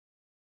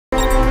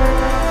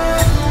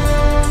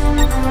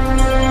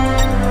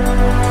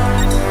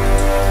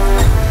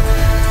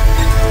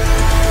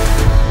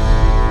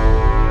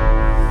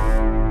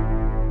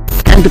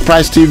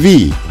Enterprise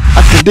TV,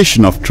 a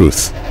tradition of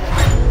truth.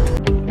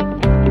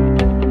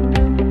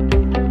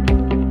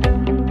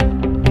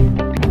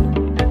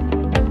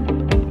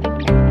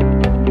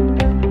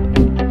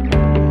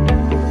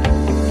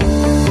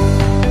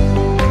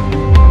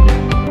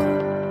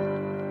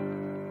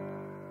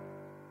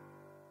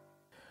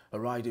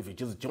 Alright, if you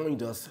just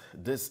joined us,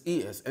 this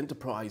is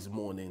Enterprise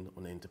Morning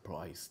on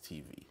Enterprise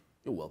TV.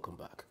 You're welcome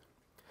back.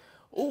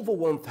 Over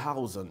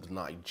 1,000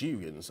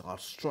 Nigerians are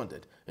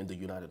stranded in the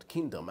United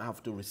Kingdom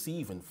after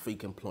receiving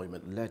fake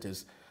employment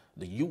letters,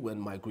 the UN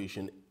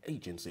Migration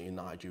Agency in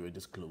Nigeria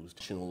disclosed.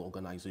 The National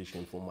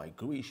Organization for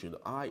Migration,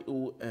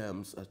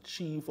 IOM's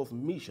chief of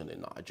mission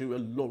in Nigeria,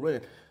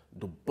 Laurent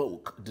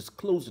Dubok,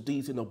 disclosed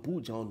this in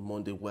Abuja on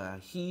Monday, where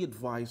he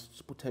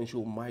advised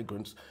potential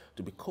migrants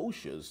to be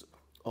cautious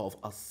of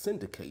a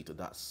syndicate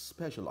that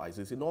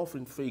specializes in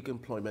offering fake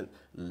employment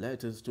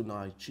letters to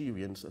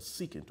Nigerians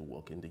seeking to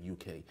work in the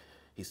UK.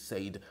 He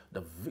said the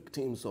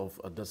victims of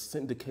the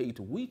syndicate,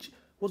 which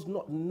was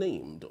not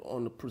named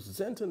on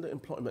presenting the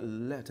employment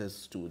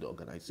letters to the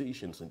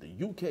organizations in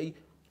the UK,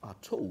 are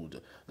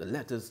told the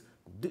letters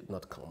did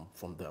not come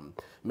from them.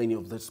 Many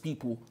of these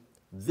people,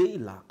 they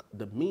lack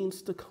the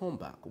means to come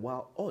back,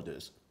 while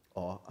others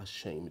are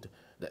ashamed.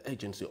 The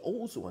agency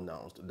also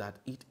announced that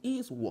it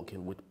is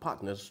working with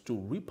partners to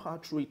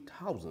repatriate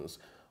thousands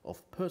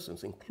of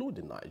persons,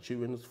 including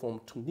Nigerians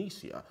from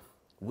Tunisia,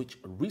 which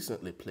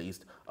recently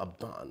placed a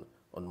ban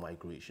on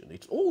migration.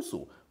 It's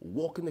also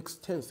working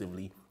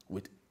extensively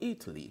with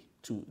Italy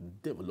to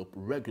develop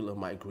regular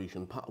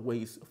migration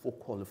pathways for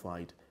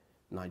qualified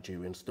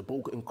Nigerians. The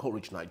book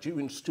encouraged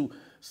Nigerians to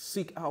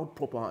seek out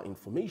proper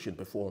information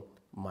before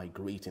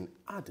migrating,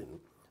 adding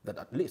that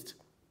at least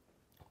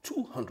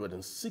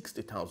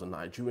 260,000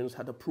 Nigerians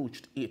had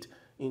approached it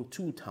in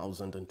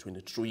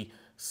 2023,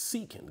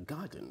 seeking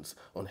guidance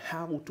on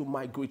how to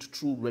migrate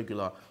through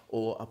regular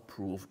or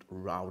approved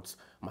routes.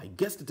 My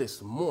guests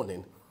this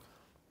morning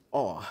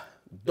are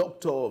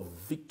Dr.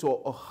 Victor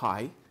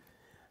Ohai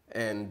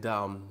and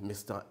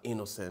Mr.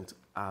 Innocent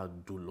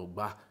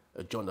Aduloba,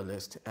 a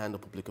journalist and a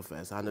public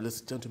affairs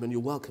analyst. Gentlemen, you're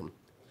welcome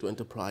to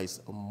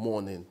Enterprise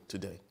Morning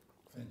today.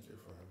 Thank you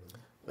for having me.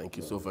 Thank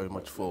you so very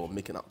much for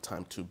making up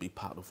time to be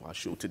part of our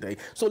show today.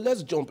 So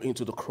let's jump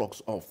into the crux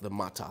of the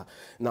matter.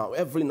 Now,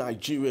 every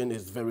Nigerian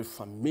is very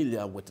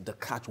familiar with the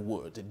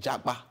catchword,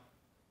 Japa.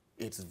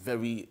 It's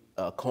very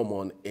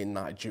common in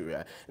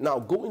Nigeria. Now,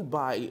 going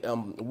by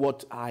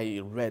what I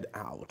read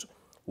out,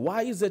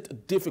 why is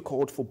it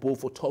difficult for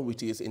both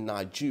authorities in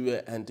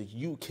Nigeria and the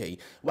UK?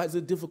 Why is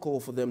it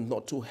difficult for them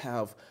not to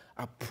have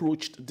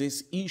approached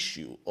this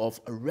issue of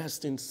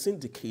arresting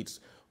syndicates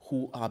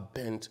who are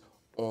bent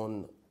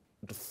on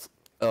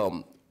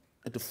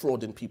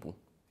defrauding people?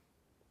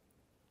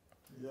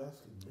 You're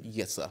asking me?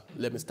 Yes, sir.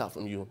 Let me start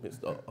from you,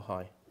 Mr.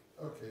 Ohai.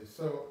 Okay,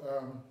 so,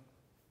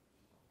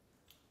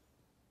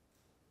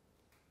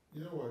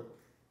 you know what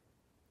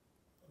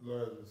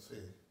lawyers would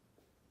say?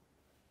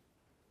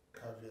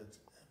 Caveat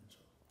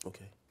emptor.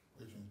 Okay.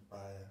 Which means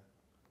buyer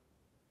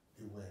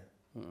beware.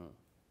 Mm.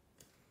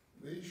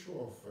 The issue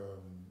of,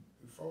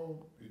 before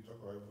we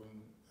talk about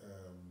even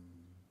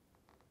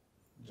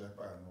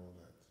Japa and all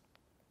that,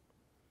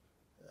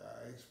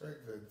 I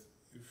expect that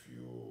if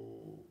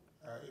you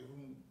are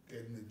even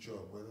getting a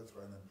job, whether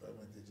through an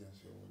employment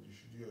agency or what, you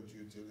should do your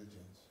due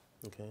diligence.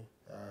 Okay.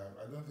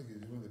 I don't think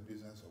it's even the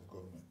business of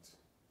government.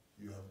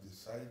 You have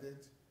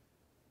decided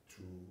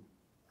to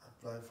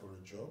apply for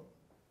a job.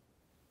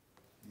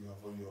 You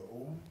have on your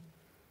own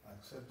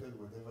accepted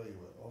whatever you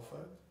were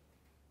offered.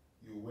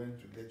 You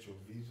went to get your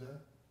visa,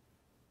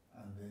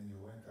 and then you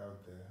went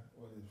out there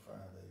only to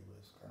find out that you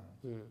were scammed.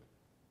 Mm.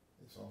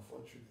 It's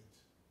unfortunate.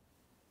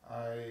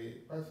 I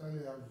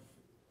personally have,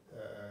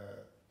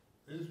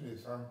 this may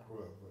sound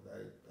cruel, but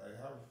I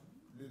have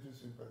little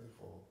sympathy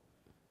for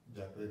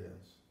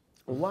Japanians.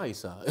 Why,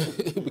 sir?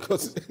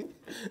 Because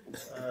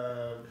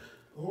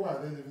who are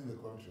they leaving the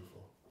country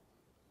for?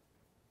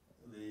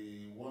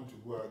 They want to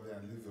go out there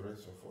and leave the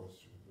rest of us.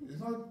 It's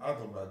not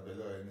out of bad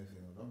belly or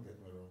anything, don't get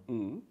me wrong.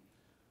 Mm.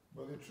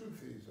 But the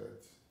truth is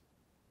that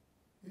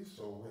east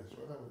or west,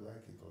 whether we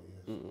like it or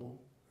yes, who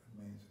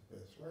remains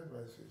best. Why do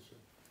I say so?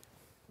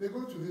 They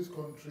go to these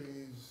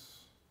countries,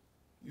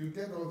 you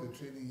get all the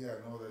training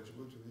here and all that, you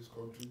go to these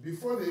countries.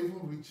 Before they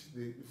even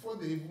before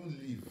they even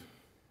leave,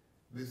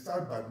 they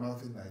start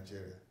bad-mouthing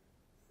Nigeria.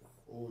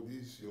 Oh,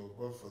 this is your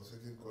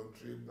God-forsaken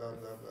country, blah,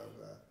 blah, blah,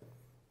 blah.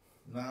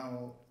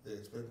 Now they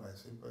expect my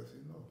sympathy.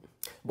 No.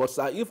 But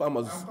sir, if I'm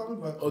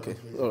coming back to okay,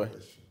 the all right,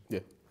 question.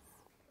 yeah.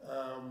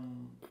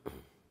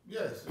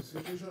 Yes, the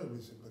situation will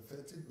be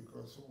sympathetic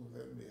because some of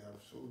them may have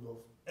sold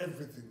off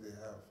everything they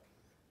have,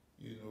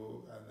 you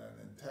know, and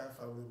an entire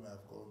family may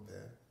have gone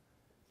there.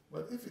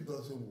 But if it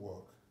doesn't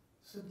work,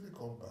 simply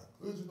come back.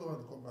 Those who don't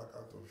want to come back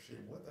out of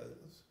shame,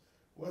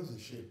 what's the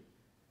shame?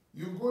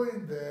 You go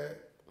in there,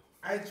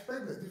 I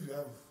expect that if you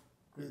have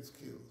great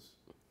skills,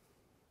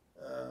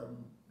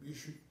 you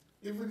should,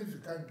 even if you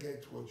can't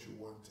get what you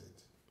wanted,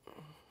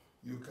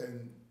 you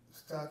can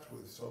start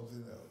with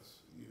something else,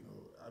 you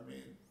know. I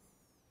mean,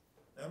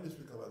 let me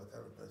speak about the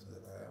kind of person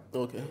that I am.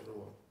 Okay.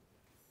 Everyone.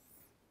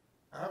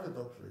 I have a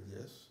doctorate,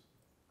 yes.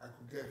 I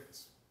could get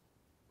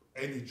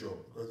any job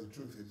because the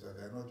truth is that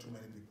there are not too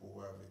many people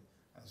who have it.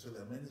 And so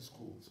there are many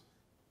schools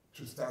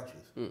to start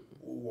with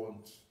who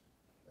want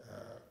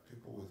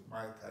people with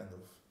my kind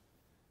of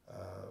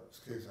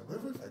skills.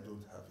 However, if I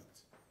don't have it,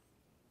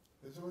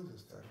 there's always a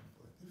starting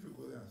point. If you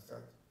go there and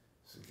start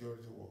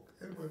security work,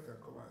 anybody can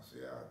come and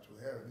say, to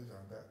hell, this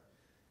and that.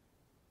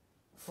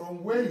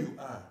 From where you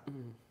are,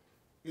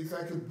 it's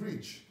like a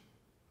bridge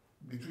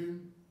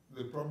between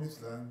the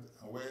promised land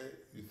and where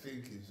you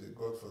think is a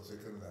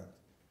God-forsaken land.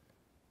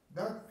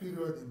 That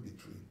period in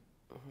between,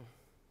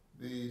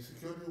 the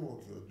security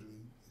work you're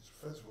doing is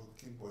first of all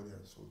keep body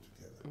and soul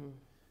together.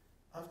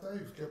 After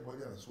you've kept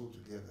body and soul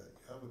together,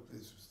 you have a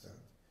place to stand.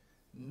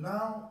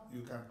 Now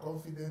you can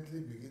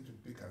confidently begin to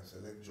pick and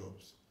select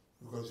jobs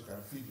because you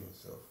can feed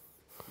yourself.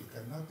 You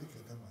can now take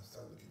your time and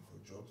start looking for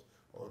jobs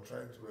or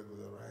trying to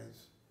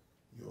regularize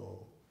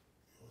your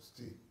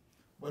stay.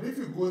 But if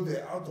you go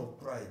there out of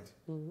pride,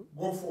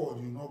 go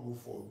forward, you not go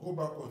forward. Go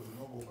backward, you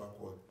not go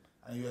backward.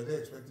 And you are there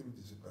expecting me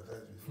to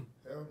sympathize with you.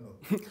 Hell no.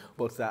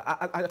 But sir,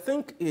 I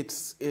think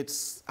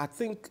I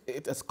think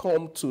it has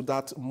come to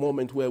that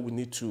moment where we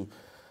need to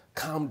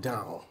calm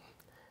down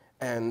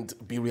and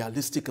be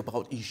realistic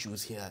about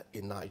issues here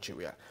in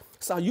Nigeria.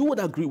 Sir, you would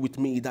agree with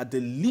me that the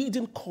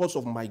leading cause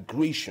of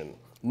migration,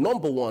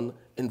 number one,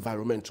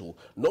 environmental,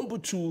 number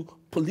two,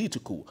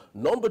 political,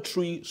 number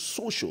three,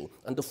 social,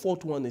 and the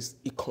fourth one is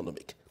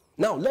economic.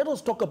 Now, let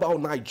us talk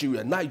about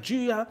Nigeria.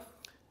 Nigeria,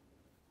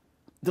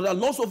 there are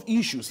lots of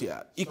issues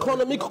here.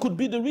 Economic could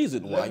be the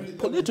reason why.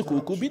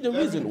 Political could be the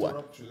reason why.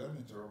 Let me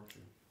interrupt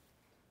you.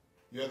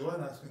 You're the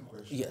one asking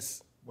questions.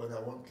 Yes. But I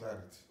want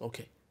clarity.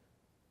 Okay.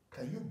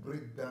 Can you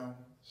break down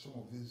some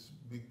of these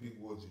big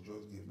words you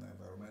just gave now,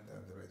 environmental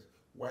and the rest?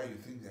 Why you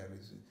think there are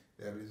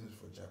reasons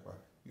for Japa?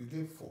 You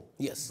gave 4.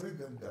 Yes. Break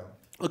them down.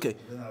 Okay.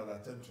 Then I'll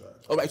attempt to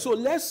answer. All right, so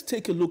let's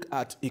take a look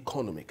at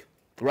economic,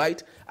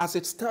 right? As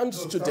it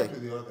stands today. Start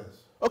with the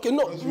others. Okay,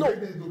 no. Make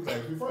it look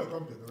like, before you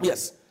come to economics,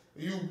 Yes.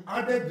 You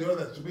added the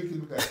others to make it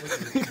look like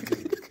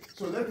something.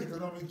 So let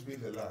economics be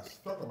the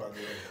last. Talk about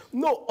the others.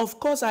 No, of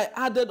course I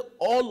added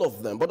all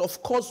of them, but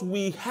of course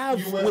we have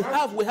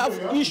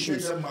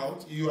issues. To take them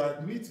out. You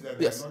admit that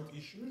Yes. they are not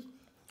issues.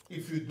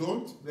 If you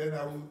don't, then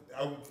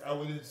I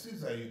will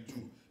insist that you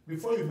do.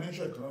 Before you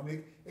mention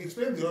economic,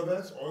 explain the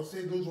others or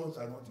say those ones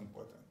are not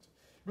important.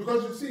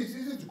 Because you see, it's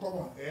easy to come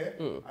on air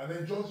and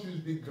then just use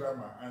big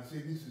grammar and say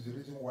this is the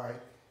reason why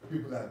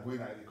people are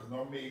going at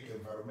economic,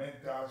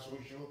 environmental,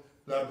 social,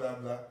 blah, blah,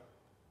 blah.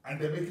 And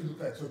they make it look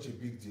like such a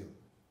big deal.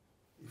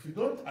 If you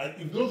don't,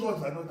 if those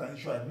ones are not an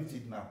issue, admit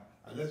it now.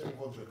 And let's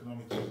move on to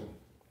economic zone.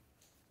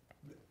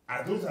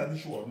 Are those an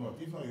issue or not?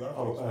 If not, you have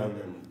to explain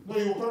them. No,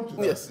 you will come to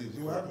that, Yes. please.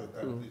 You will have your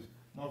time, please.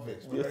 Not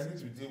vex. But Yes. I need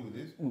to deal with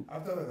this.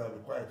 After that, I'll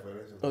be quiet for the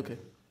rest of the Okay.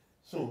 day.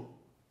 So,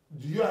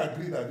 do you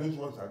agree that those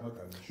ones are not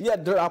an issue? Yeah,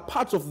 there are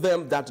parts of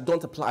them that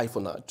don't apply for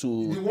now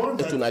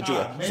to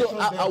Nigeria. So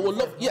I would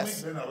love,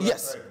 yes.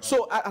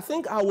 So I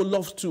think I would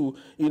love to,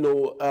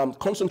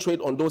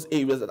 concentrate on those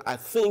areas that I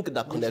think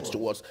that connects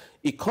towards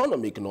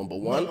economic, number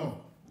one. No.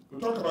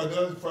 We'll talk about the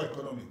others for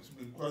economics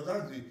because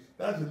that's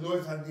the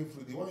lowest hanging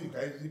fruit, the one you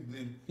can easily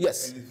blame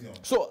anything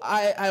on. So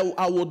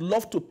I would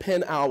love to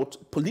pen out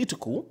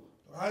political.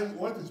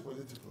 What is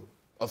political?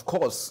 Of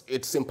course,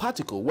 it's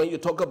sympathical. When you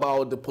talk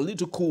about the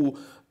political,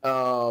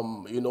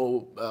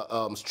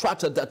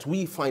 strata that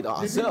we find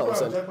ourselves.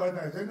 The people of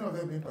Japa, is any of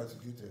them being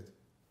persecuted?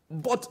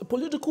 But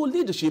political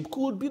leadership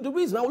could be the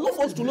reason. I would love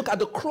us to look at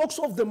the crux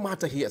of the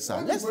matter here,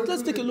 sir.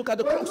 Let's take a look at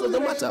the crux of the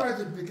matter.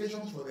 Has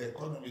implications for the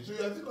economy. So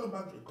you are still coming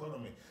back to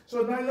economy.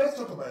 So now let's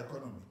talk about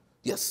economy.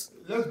 Yes.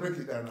 Let's break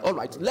it down now. All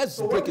right,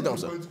 let's break it down,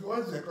 sir.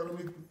 What is the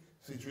economic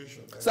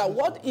situation? Sir,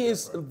 what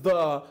is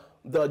the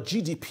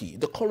GDP,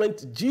 the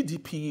current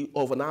GDP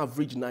of an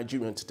average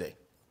Nigerian today?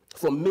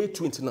 From May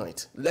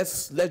 29th.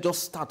 Let's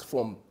just start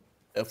from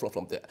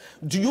there.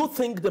 Do you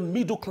think the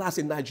middle class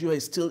in Nigeria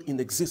is still in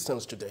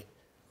existence today?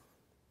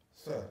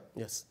 Sir,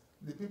 yes.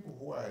 The people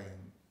who are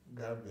in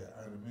Gambia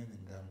and remain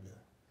in Gambia,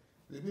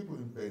 the people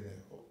in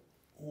Benin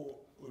who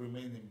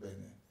remain in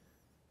Benin,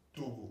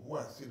 Togo, who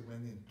are still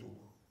remaining in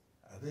Togo,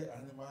 are they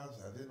animals?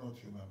 Are they not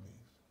human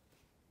beings?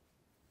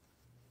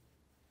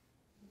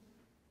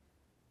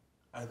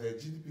 Are their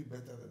GDP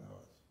better than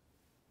ours?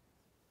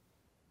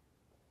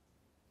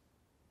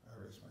 I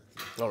raise my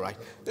case. All right.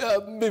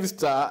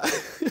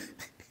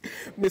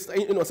 Mr.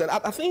 Innocent,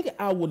 I think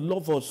I would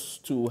love us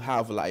to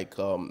have like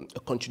a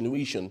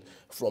continuation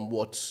from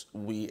what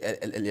we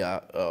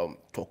earlier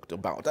talked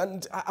about.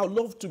 And I would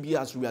love to be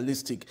as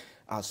realistic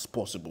as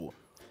possible.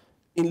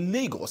 In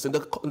Lagos, in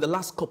the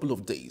last couple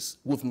of days,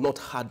 we've not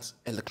had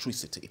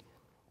electricity.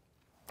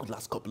 The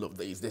last couple of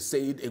days, they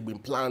said a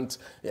wind plant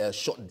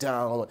shut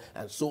down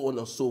and so on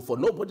and so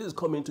forth. Nobody is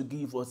coming to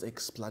give us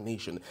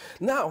explanation.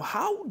 Now,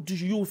 how do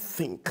you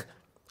think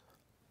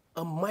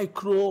a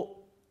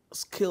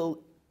micro-scale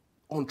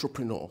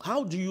entrepreneur,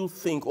 how do you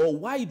think, or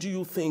why do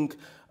you think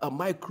a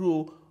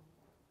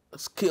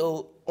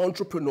micro-scale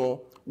entrepreneur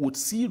would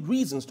see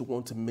reasons to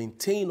want to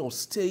maintain or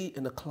stay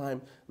in a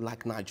climate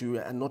like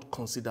Nigeria and not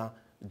consider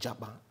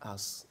Japa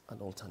as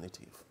an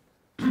alternative?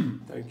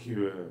 Thank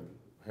you,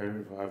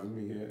 Henry, for having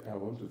me here. I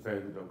want to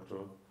thank the doctor.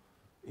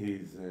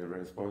 His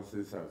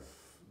responses have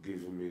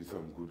given me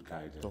some good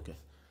guidance. Okay.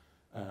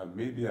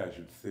 Maybe I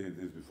should say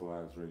this before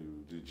answering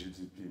you. The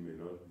GDP may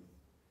not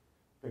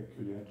be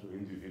peculiar to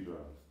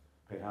individuals,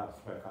 perhaps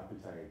per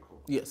capita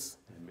income. Yes.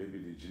 And maybe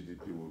the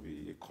GDP will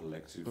be a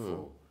collective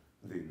for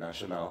the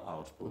national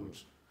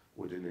output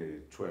within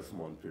a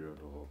 12-month period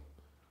or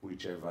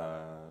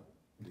whichever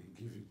they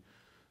give it.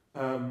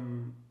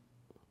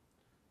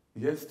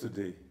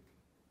 Yesterday,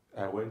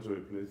 I went to a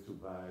place to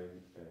buy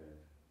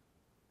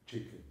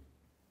chicken,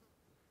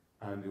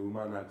 and the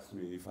woman asked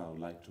me if I would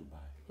like to buy.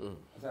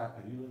 I said,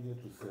 "Are you not here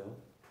to sell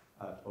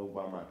at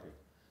Ogba Market?"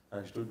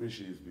 And she told me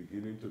she is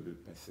beginning to be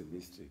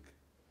pessimistic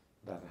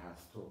that her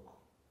stock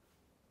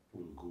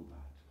will go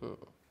bad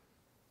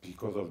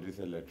because of this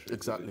electricity.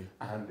 Exactly.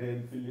 And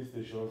then filling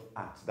stations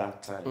at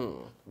that time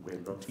were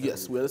not selling.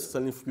 Yes, we're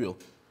selling fuel.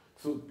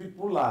 So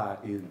people are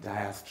in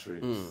dire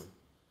straits.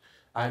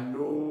 I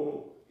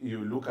know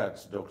you look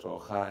at Dr.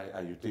 Okhai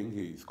and you think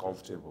he is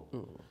comfortable,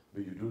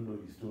 but you don't know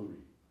his story.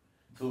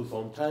 So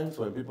sometimes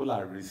when people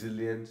are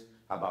resilient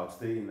about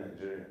staying in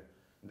Nigeria,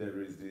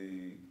 there is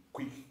the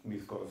quick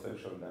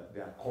misconception that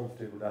they are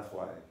comfortable, that's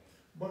why.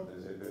 But,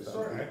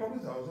 sorry, I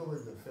promise I was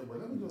always the fair, but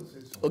let me just say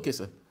something. Okay,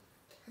 sir.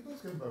 I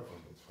just came back from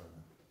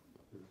Botswana.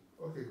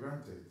 Okay,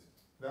 granted,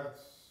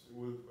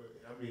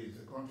 it's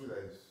a country that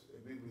is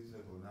a bit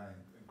reasonable now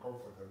in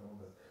comfort and all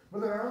that. But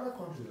there are other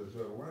countries as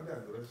well, Rwanda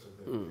and the rest of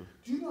them.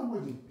 Do you know how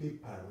much they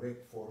pay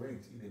for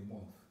rent in a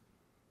month?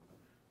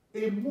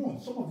 A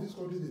month, some of these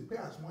countries, they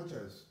pay as much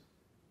as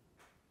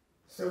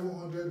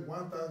 $700,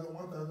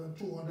 $1,000,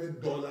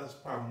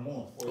 $1,200 per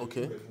month for a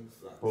two-bedroom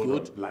flat.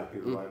 Good. Like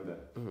in Rwanda.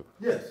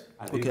 Yes.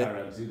 And they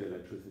guaranteed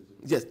electricity.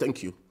 Yes,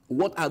 thank you.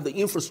 What are the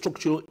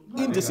infrastructural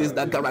indices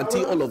that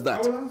guarantee all of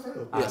that? I will answer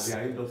your question. Yes.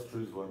 Their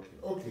industry is working.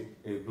 Okay.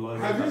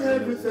 Employment Have you is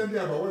heard available. recently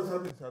about what's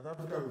happening in South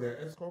Africa with their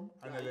ESCOM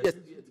and Yes,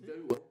 electricity?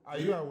 very well. Are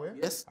you aware?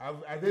 Yes.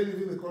 Are they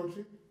leaving the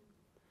country?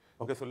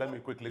 Okay, so let me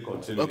quickly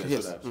continue Okay,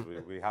 yes. so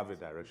that we have a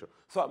direction.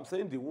 So I'm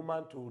saying the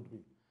woman told me,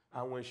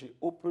 and when she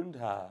opened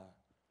her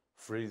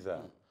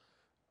freezer,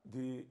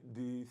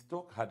 the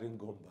stock hadn't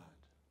gone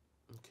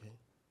bad. Okay.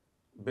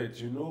 But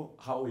you know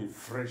how a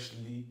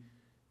freshly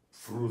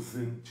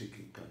frozen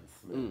chicken can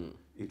smell?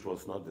 It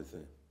was not the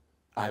same.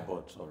 I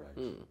bought, all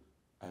right.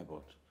 I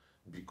bought.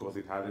 Because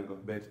it hadn't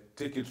gone, but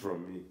take it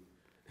from me,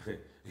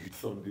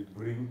 it's on the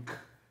brink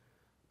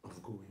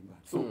of going bad.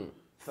 So,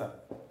 sir,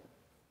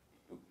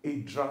 a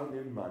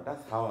drowning man,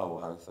 that's how I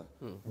will answer.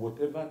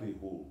 Whatever they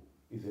hold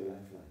is a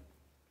lifeline.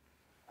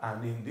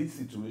 And in this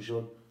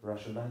situation,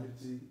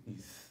 rationality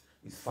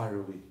is far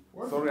away.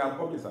 Sorry, I'm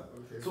coming, sir.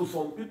 Okay. So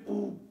some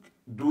people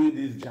doing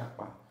this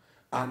Japa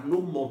are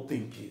no more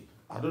thinking.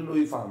 I don't know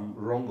if I'm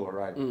wrong or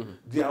right.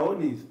 Their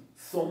own is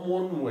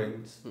someone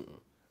went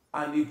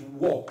and it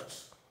worked.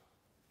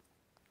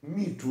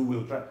 Me too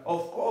will try.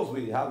 Of course,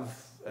 we have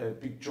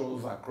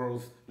pictures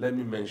across, let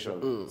me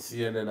mention,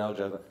 CNN, Al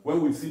Jazeera, where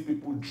we see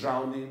people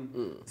drowning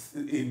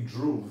in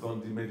droves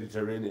on the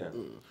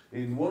Mediterranean.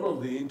 In one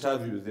of the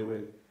interviews, they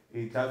were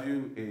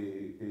interviewing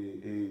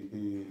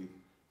a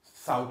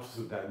South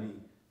Sudanese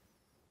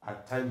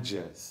at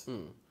Tangiers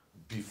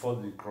before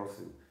the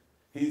crossing.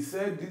 He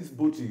said this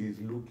boat he is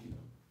looking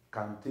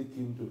can take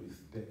him to his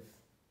death.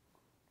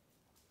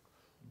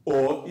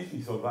 Or if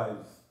he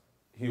survives,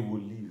 he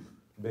will leave,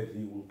 but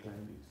he will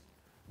climb it.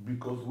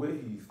 Because where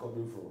he is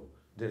coming from,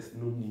 there's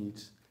no need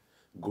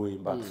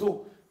going back.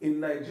 So in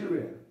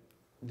Nigeria,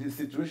 the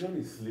situation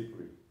is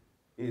slippery.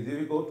 It's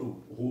difficult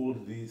to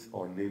hold this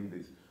or name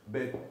this.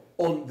 But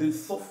on the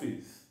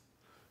surface,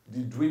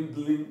 the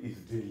dwindling is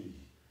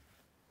daily.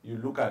 You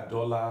look at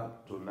dollar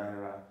to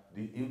naira,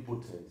 the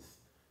impotence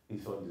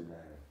is on the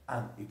naira,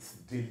 and it's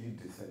daily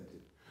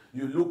descending.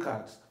 You look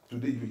at,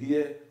 today you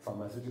hear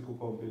pharmaceutical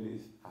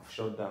companies have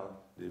shut down,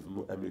 they've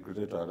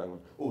emigrated to another one.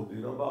 Oh, the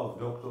number of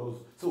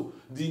doctors. So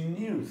the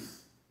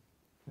news,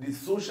 the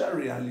social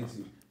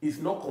reality is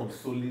not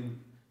consoling,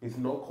 it's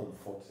not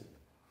comforting.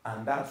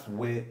 And that's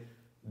where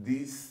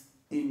these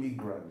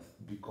immigrants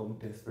become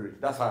desperate.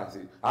 That's how I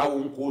say. I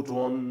won't quote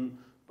one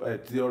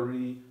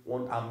theory,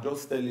 I'm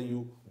just telling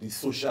you the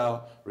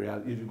social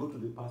reality. If you go to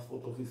the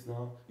passport office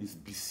now, it's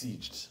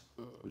besieged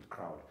with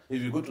crowd.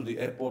 If you go to the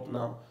airport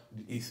now,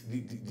 it's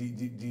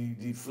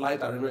the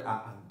flight arrangements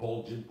are at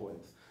bulging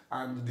points.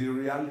 And the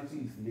reality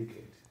is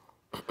naked.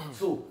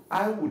 So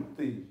I would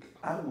think,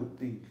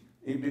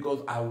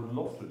 because I would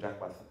love to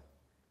Japa.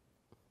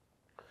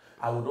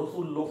 I would also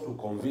love to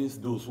convince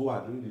those who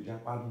are doing the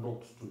Japa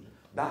not to.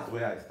 That's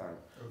where I stand.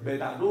 Okay.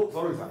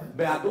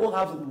 But I don't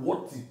have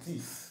what it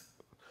is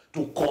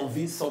to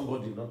convince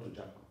somebody not to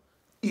Japa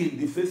in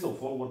the face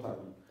of all what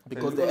I'm.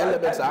 Because the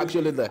elements are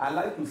actually there. I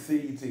like to say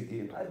it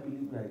again. I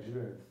believe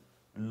Nigerians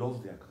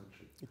love their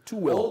country. Too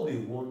well. All they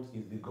want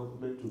is the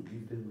government to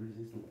give them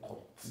reasons to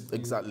continue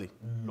Exactly.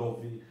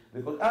 loving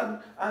the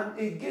country. And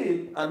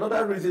again,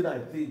 another reason I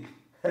think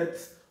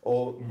helps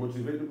or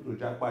motivates people to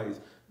Japa is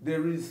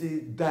there is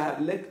a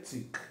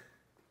dialectic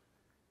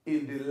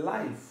in the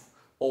life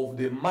of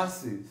the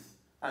masses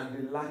and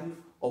the life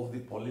of the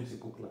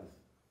political class.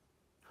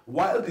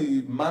 While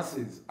the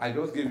masses, I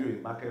just gave you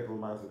a market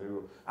romance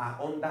scenario, are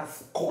under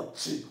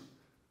scorching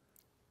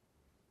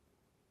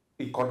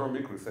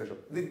economic recession.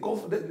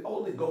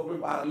 All the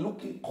government are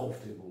looking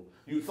comfortable.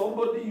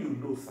 Somebody you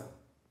know, sir,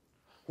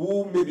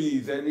 who maybe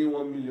is any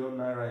 1 million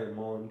naira a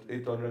month,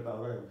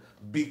 800,000,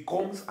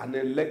 becomes an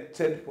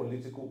elected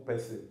political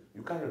person,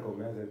 you can't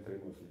recognize them 3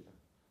 months later.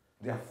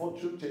 Their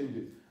fortune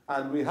changes.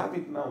 And we have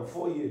it now,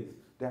 4 years.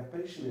 They are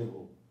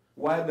pensionable.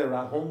 While there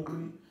are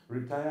hungry,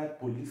 retired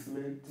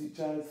policemen,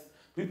 teachers,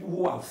 people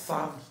who have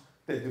served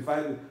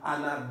 35 years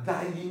and are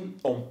dying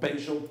on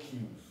pension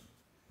queues.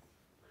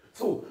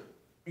 So,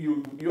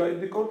 you are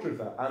in the country,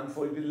 sir, and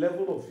for the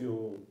level of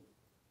your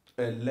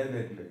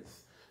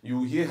learnedness,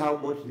 you hear how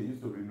much they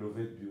used to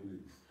renovate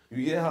buildings. You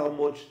hear how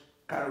much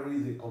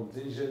carries a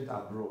contingent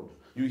abroad.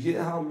 You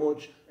hear how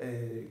much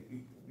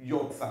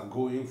yachts are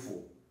going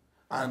for.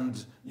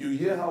 And you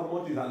hear how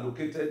much is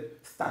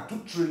allocated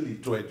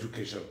statutorily to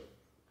education.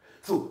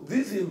 So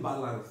these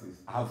imbalances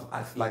have,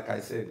 as like I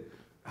said,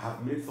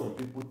 have made some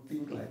people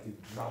think like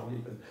a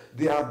drowning person.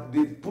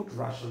 They put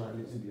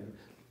rationality behind.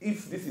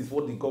 If this is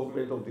what the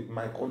government of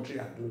my country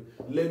are doing,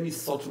 let me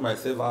sort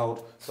myself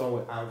out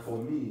somewhere. And for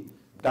me,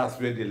 that's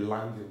where they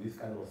land in this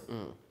kind of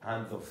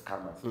hands of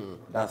scammers.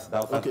 That's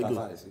Okay, how good.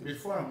 I see it.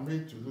 Before I'm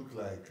made to look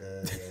like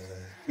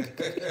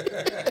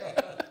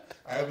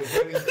I am a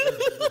very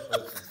intelligent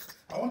person,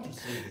 I want to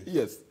say this.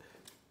 Yes.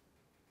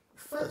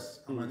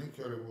 First, I'm an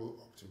incurable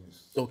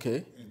optimist.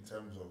 Okay. In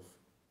terms of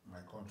my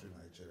country,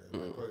 Nigeria.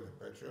 We call it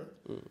the patriot.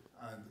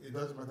 And it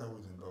doesn't matter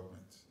who's in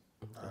government.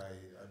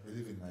 I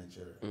believe in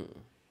Nigeria.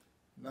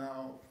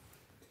 Now,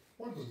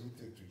 what does it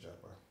take to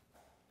Japa?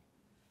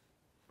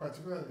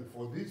 Particularly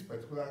for this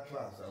particular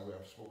class that we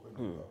have spoken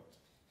about.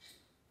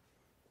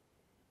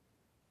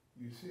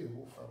 You see a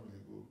whole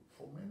family go.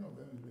 For many of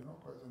them, it will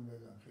not cost them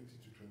less than 20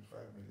 to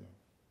 25 million.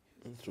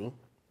 It's true.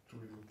 To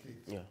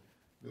relocate. Yeah.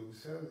 They will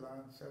sell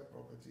land, sell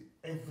property,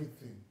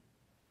 everything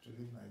to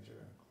leave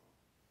Nigeria and go.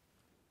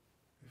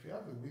 If you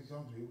have the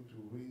wisdom to be able to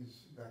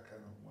raise that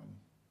kind of money,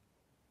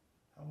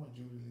 how much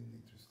do you really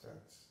need to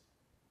start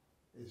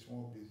a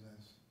small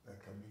business that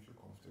can make you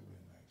comfortable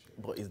in Nigeria?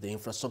 But is the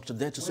infrastructure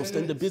there to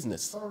sustain the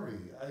business? Sorry,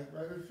 I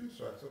refuse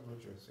to accept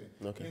what you're saying.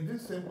 Okay. In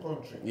this same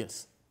country,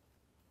 Yes.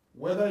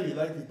 whether you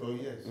like it or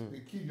yes, the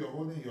kid you're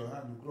holding in your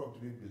hand will grow up to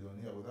be a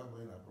billionaire without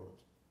going abroad.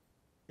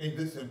 In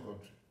this same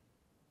country.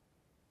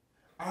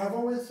 I have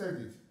always said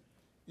it.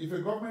 If a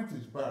government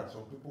is bad,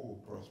 some people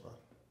will prosper.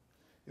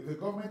 If a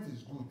government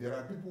is good, there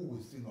are people who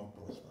will still not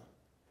prosper.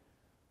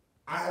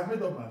 I have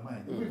made up my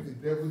mind. Even if the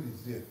devil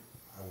is there,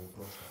 I will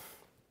prosper.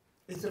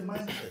 It's a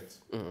mindset.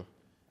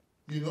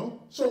 You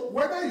know? So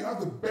whether you have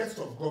the best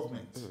of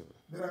government,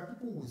 there are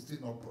people who will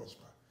still not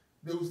prosper.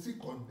 They will still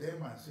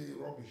condemn and say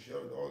rubbish,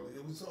 they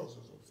will say all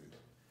sorts of things.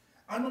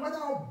 And no matter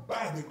how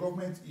bad the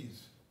government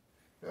is,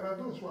 there are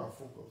those who are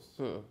focused.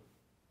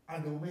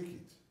 And they will make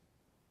it.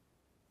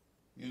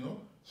 You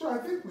know? So I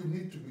think we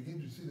need to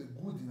begin to see the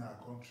good in our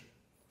country.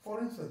 For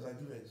instance, I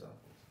give you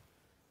examples.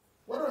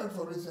 What I went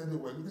for recently,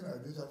 we're looking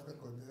at this African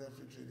Continental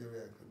Free Trade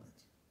Area Agreement.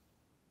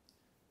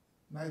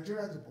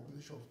 Nigeria has a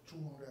population of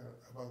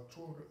over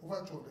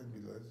 200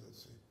 million,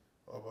 let's say,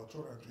 or about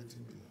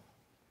 220 million.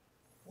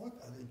 What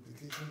are the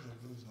implications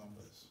of those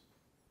numbers?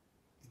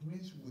 It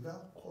means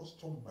without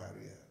custom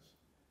barriers,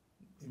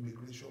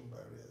 immigration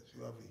barriers,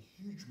 you have a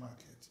huge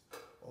market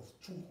of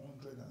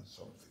 200 and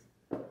something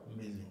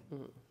million.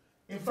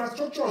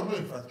 Infrastructure or no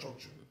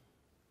infrastructure?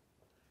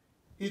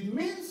 It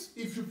means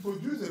if you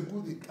produce a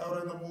good in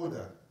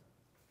Kaurana,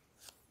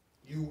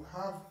 you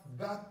have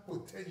that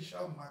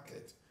potential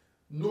market.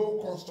 No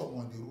custom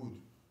on the road.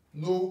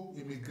 No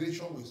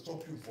immigration will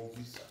stop you for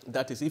visa.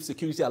 That is, if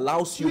security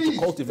allows you to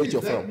cultivate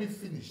your farm. Let me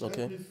finish.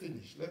 Okay. Let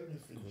me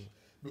finish.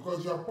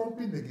 Because you are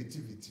pumping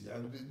negativity,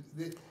 and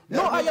the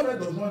No, I am.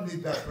 does not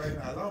need that right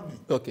now. Allow me.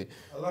 Okay.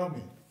 Allow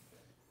me.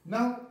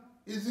 Now,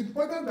 it's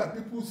important that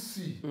people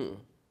see.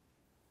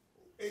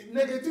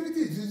 Negativity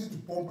is easy to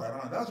pump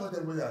around. That's what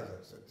everybody has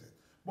accepted.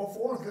 But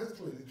for once, let's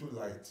throw a little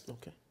light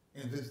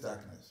in this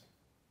darkness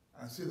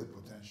and see the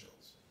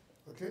potentials.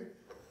 Okay?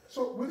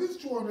 So with this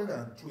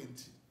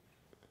 220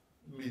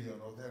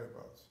 million or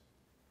thereabouts,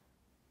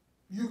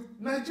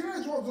 Nigeria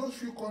is one of those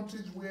few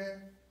countries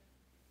where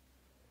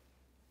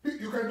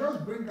you can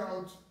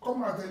just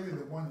come out early in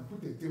the morning,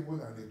 put a table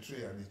and a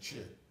tray and a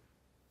chair,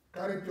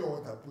 carry pure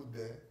water, put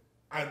there,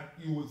 and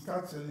you will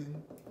start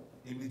selling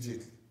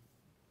immediately.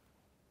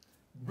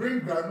 Bring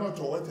granite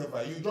or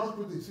whatever, you just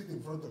put a seat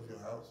in front of your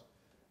house,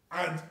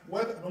 and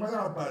no matter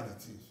how bad it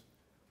is,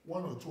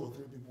 1 or 2 or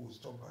 3 people will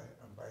stop by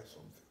and buy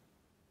something.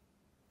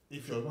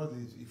 If you're not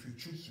lazy, if you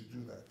choose to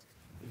do that,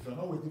 if you're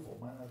not waiting for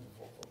manna to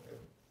fall from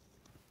heaven.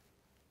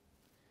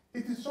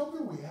 It is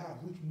something we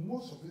have which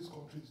most of these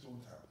countries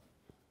don't have.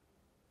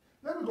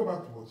 Let me go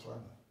back to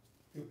Botswana.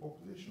 A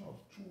population of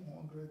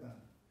 200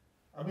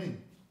 and,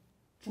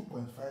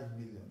 2.5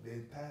 million, the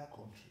entire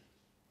country.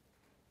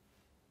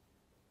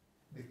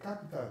 The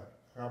capital,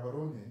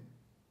 Gaborone,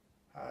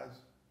 has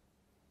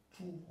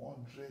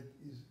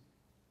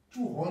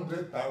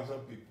 200,000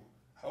 people.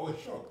 I was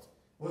shocked.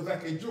 It was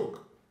like a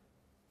joke.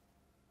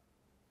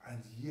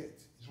 And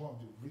yet, it's one of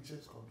the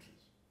richest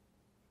countries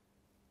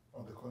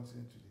on the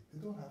continent today.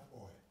 They don't have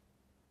oil.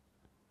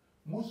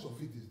 Most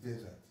of it is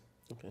desert.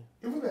 Okay.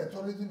 Even their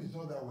tourism is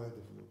not that well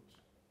developed.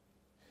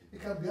 It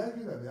can be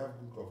argued that they have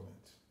good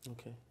government.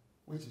 Okay.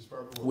 Which is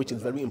probably Which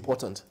is very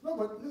important. No,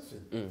 but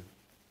listen,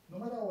 no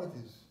matter what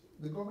is,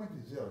 the government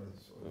is here on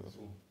its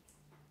own.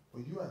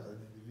 But you as an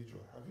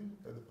individual, have you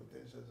looked at the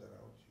potentials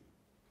around you?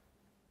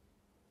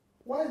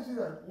 Why is it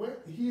that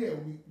here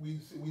we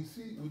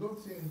don't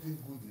see anything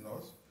good in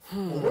us,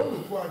 but when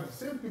we go out, the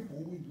same people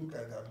who we look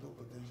at have no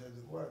potential, they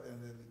go out and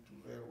then they do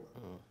very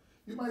well.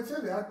 You might say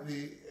that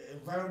the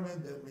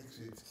environment that makes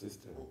it, the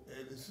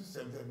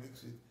system that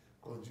makes it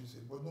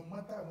conducive, but no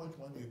matter how much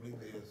money you make,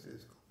 there are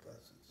sales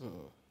classes.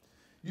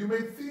 You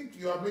may think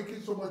you are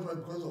making so much money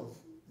because of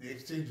the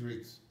exchange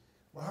rates,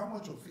 but how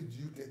much of it do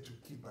you get to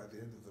keep at the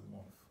end of the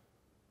month?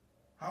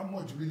 How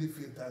much really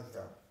filters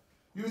down?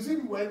 You see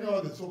people earning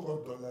all the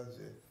so-called dollars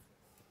there,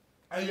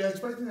 and you're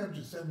expecting them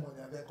to send money,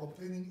 and they're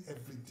complaining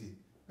every day.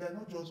 They're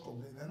not just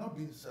complaining, they're not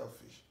being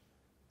selfish.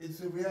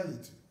 It's a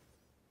reality.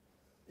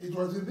 It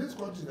was in this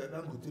country that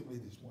Dangote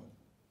made his money.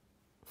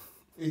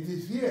 It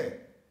is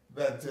here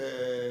that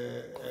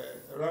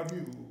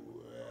Rabiu,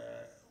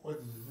 what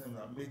is his name,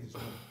 made his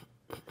money.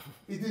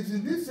 It is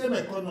in this same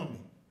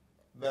economy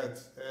that,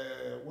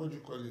 what do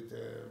you call it,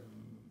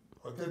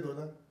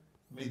 Otedola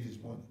made his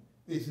money.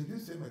 It's in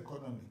this same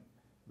economy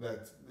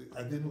that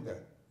Adenuga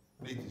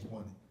made his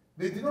money.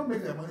 They did not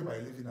make their money by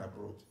living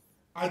abroad.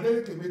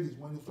 Adeleke made his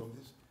money from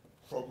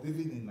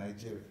living in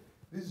Nigeria.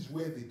 This is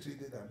where they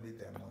traded and made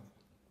their money.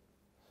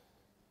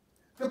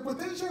 The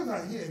potentials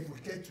are here if we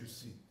care to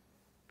see.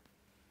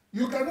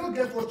 You cannot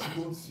get what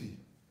you don't see.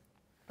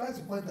 That's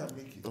the point I'm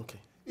making. Okay.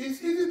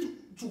 It's easy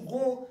to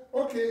go,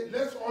 okay,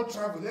 let's all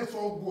travel, let's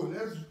all go,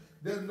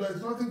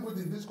 there's nothing good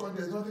in this country,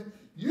 there's nothing.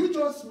 You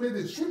just made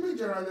a sweeping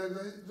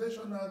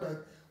generalization now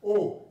that,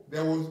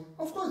 there was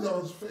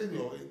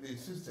failure in the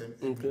system.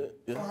 Okay,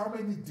 yeah. For how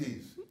many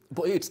days?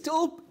 But it's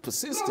still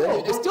persistent.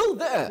 No, It's still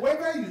there.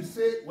 Whether you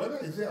say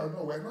or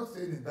no, we're not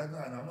saying in that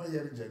now, and I'm not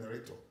hearing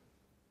generator.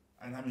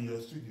 And I'm in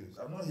your studios.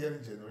 I'm not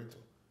hearing generator.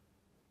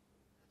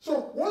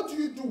 So what do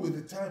you do with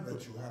the time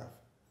that you have?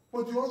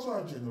 But you also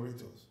have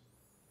generators.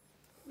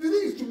 The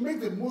thing is to make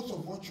the most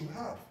of what you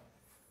have.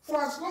 For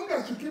as long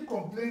as you keep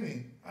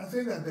complaining and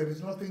saying that there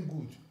is nothing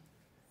good,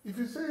 if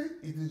you say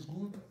it is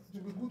good,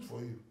 it will be good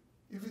for you.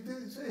 If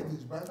you say it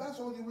is bad, that's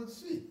all you will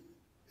see.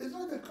 It's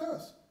not a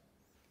curse.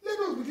 Let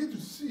us begin to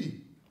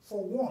see,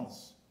 for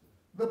once,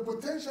 the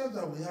potentials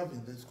that we have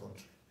in this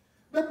country.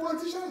 The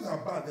politicians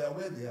are bad, they are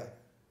where they are.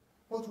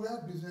 But we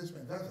have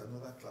businessmen, that's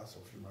another class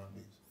of human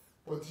beings.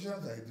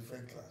 Politicians are a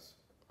different class.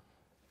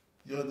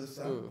 You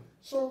understand?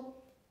 So,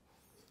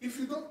 if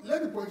you don't,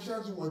 let the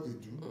politicians do what they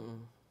do,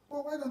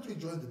 but why don't we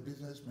join the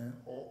businessmen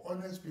or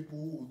honest people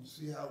who would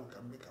see how we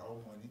can make our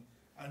own money,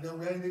 and then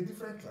we are in a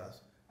different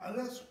class, and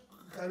let's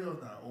carry on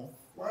our own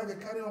while they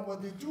carry on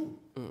what they do.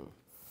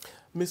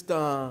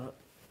 Mr.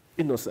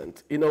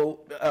 Innocent,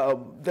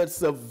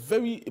 that's a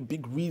very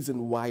big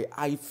reason why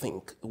I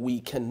think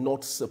we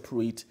cannot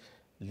separate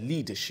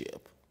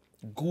leadership,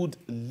 good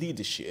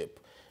leadership,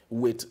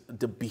 with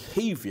the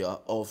behavior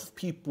of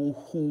people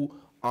who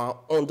are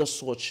under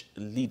such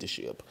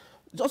leadership.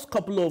 Just a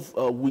couple of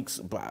weeks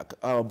back,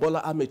 Bola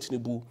Ahmed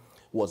Tinubu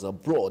was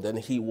abroad and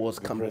he was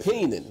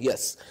campaigning.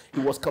 Yes, he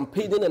was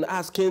campaigning and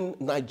asking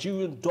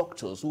Nigerian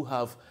doctors who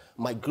have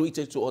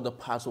migrated to other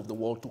parts of the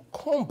world to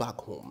come back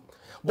home.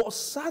 But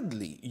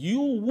sadly, you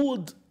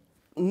would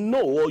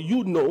know, or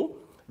you know,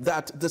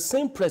 that the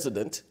same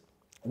president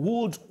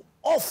would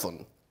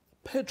often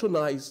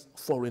patronize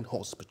foreign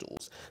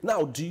hospitals.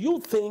 Now, do you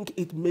think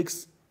it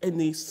makes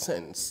any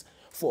sense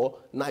for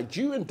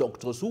Nigerian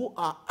doctors who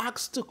are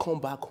asked to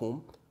come back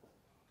home?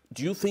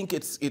 Do you think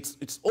it's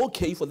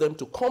okay for them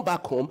to come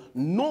back home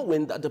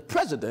knowing that the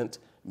president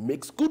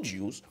makes good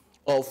use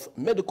of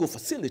medical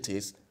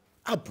facilities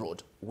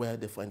abroad where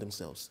they find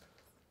themselves?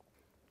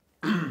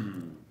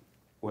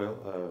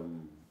 Well,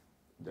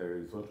 there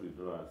is what we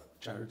know as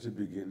charity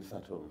begins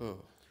at home.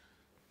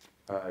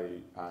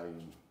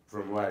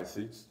 From where I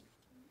sit,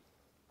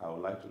 I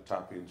would like to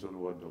tap into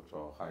what Dr.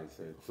 Ohai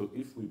said. So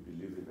if we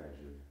believe in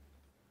Nigeria,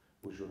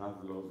 we should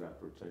have laws that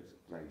protect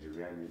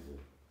Nigerianism.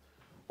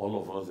 All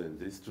of us in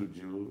this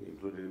studio,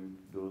 including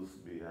those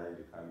behind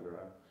the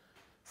camera,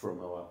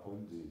 from our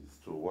pundits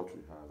to what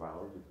we have,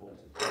 our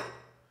reporting,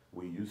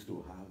 we used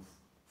to have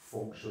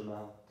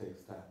functional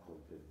textile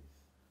companies,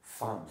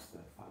 farms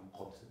that farm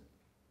cotton.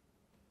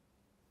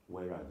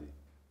 Where are they?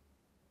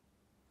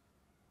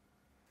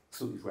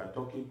 So if we are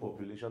talking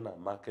population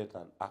and market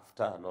and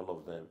after and all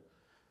of them,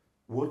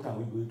 what are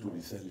we going to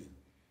be selling?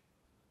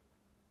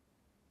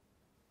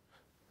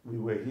 We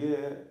were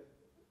here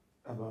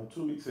about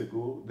 2 weeks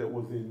ago. There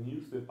was a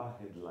newspaper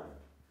headline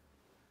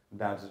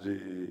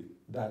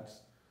that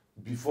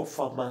before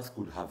farmers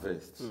could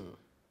harvest,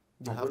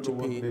 They I have don't to know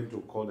what pay. name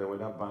to call them,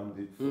 whether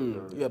bandits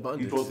or Yeah,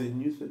 bandits. It was a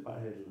newspaper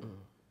headline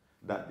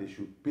that they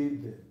should pay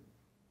them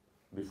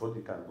before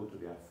they can go to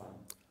their farm.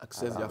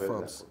 Access and their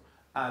harvest farms.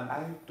 crop. And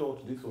I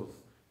thought this was,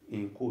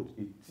 in quote,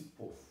 a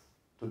tip-off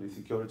to the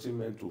security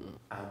men to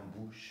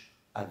ambush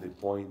at the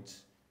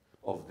point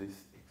of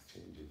these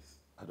exchanges.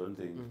 I don't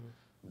think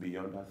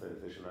beyond that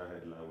sensational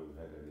headline we've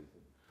heard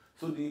anything.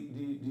 So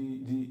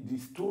the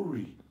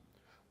story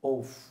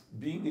of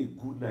being a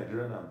good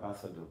Nigerian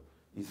ambassador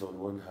is on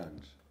one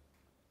hand,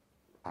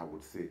 I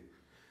would say.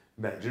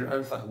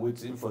 Nigerians are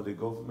waiting for the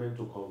government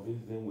to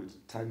convince them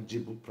with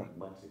tangible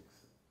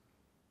pragmatics.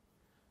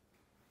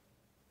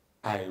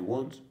 I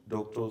want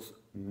doctors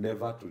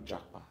never to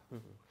Japa.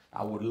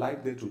 I would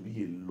like there to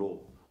be a law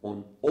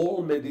on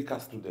all medical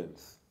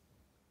students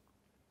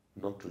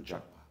not to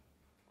Japa.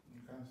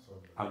 You can't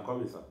solve that. I'm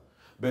coming, sir.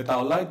 But I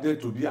would like there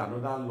to be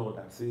another law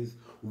that says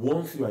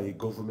once you are a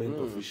government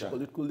official,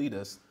 Political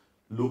leaders.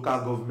 local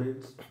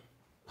government,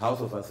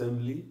 House of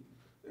Assembly,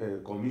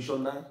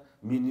 commissioner,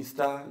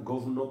 minister,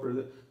 governor,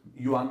 president,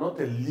 you are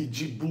not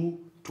eligible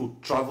to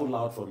travel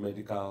out for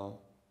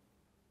medical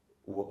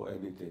or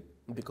anything.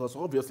 Because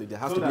obviously there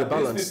has So to be a that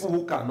these balance. people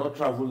who cannot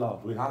travel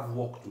out will have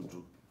work to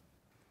do.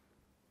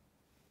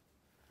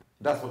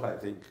 That's what I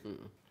think.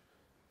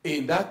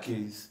 In that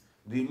case,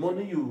 the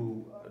money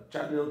you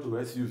channel to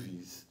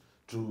SUVs,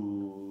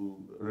 to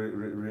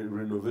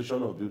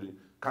renovation of building,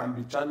 can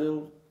be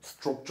channeled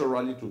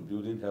structurally to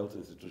building health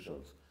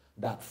institutions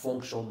that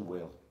function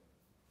well.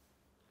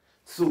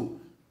 So,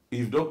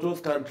 if doctors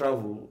can't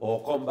travel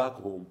or come back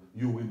home,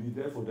 you will be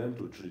there for them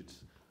to treat.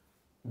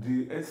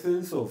 The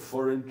essence of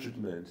foreign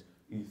treatment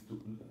is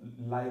to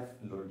life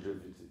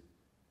longevity.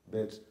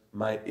 But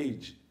my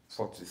age,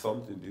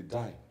 40-something, they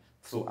die.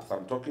 So as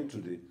I'm talking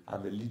today,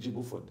 I'm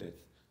eligible for death.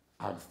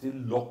 I'm still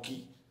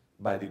lucky,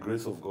 by the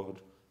grace of God,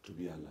 to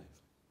be alive.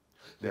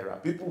 There are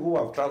people who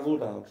have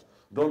traveled out,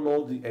 done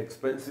all the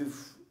expensive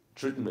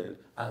treatment,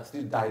 and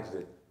still died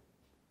there.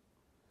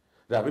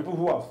 There are people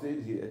who have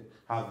stayed here,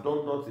 have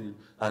done nothing,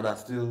 and are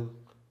still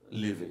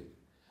living.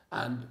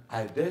 And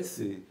I dare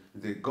say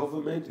the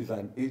government is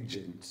an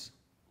agent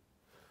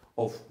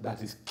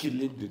that is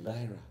killing the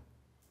naira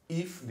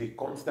if they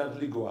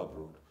constantly go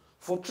abroad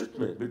for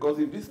treatment. Because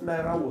if this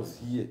naira was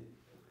here,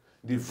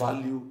 the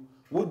value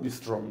would be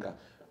stronger.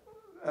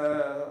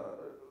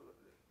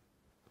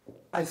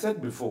 I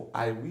said before,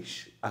 I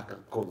wish I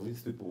can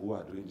convince people who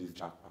are doing this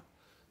Japa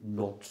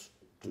not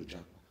to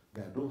Japa.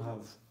 They don't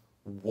have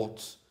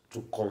what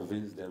to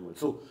convince them with.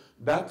 So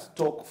that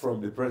talk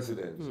from the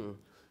president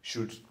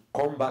should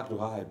come back to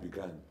how I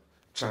began.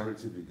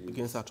 Charity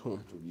begins at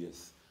home.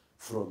 Yes.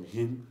 From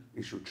him,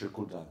 it should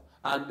trickle down.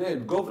 And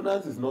then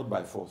governance is not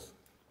by force.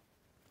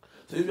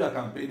 So if you are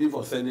campaigning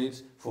for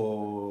Senate,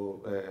 for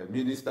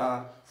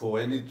minister, for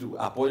any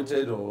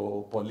appointed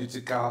or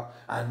political,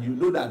 and you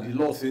know that the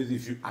law says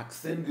if you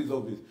ascend this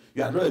office,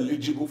 you are not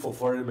eligible for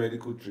foreign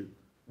medical trip,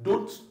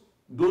 don't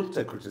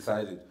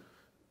criticize it.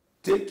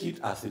 Take it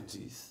as it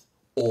is,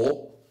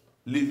 or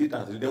leave it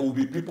as it is. There will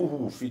be people who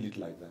will feel it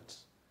like that.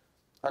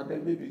 And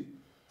then maybe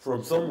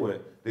from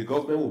somewhere, the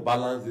government will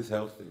balance this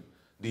health thing.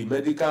 The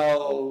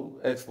medical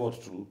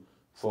export too,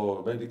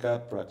 for medical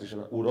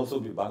practitioners, would also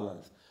be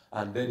balanced.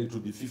 And then it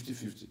will be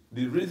 50-50.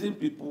 The reason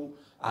people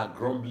are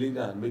grumbling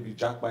and maybe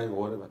jackpotting or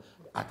whatever,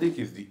 I think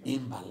is the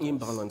imbalance.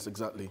 Imbalance,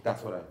 exactly.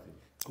 That's what I think.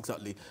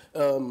 Exactly.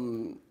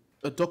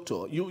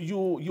 Doctor,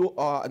 you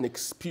are an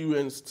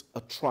experienced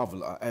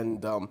traveler,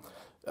 and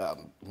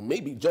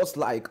maybe just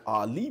like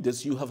our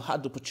leaders, you have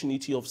had the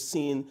opportunity of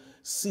seeing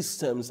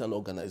systems and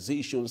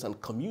organizations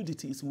and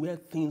communities where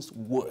things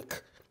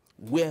work.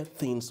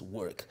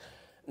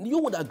 You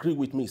would agree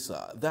with me,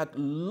 sir, that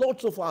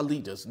lots of our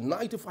leaders,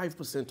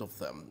 95% of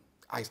them,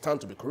 I stand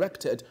to be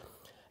corrected,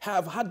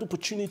 have had the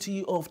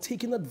opportunity of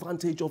taking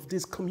advantage of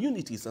these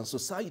communities and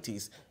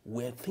societies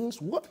where things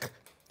work.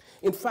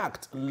 In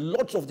fact,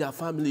 lots of their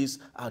families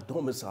are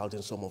domiciled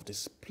in some of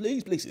these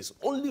places,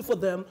 only for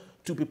them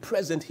to be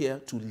present here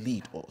to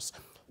lead us.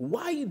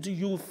 Why do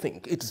you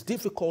think it's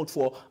difficult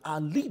for our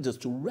leaders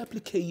to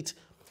replicate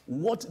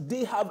what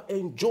they have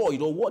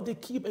enjoyed or what they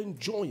keep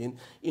enjoying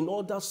in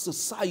other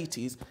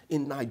societies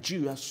in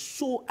Nigeria,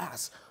 so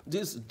as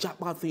this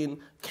Japa thing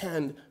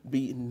can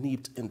be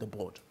nipped in the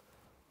bud?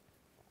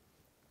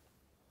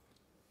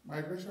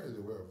 Migration is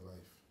a way of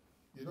life.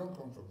 You don't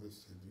come from this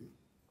state, do you?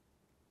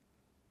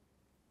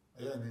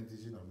 Are you an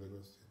indigenous of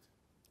Lagos State?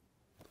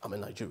 I'm a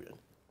Nigerian.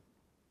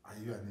 Are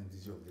you an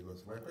indigenous of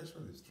Lagos? My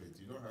question is straight.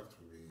 You don't have to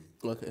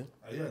be. Okay.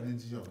 Are you an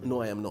indigenous of Lagos?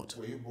 No, I am not.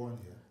 Were you born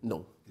here?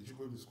 No. Did you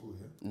go to school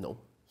here? No.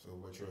 So,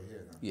 but you're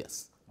here now?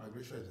 Yes.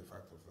 Migration is a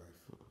fact of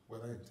life,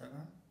 whether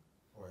internal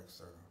or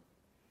external.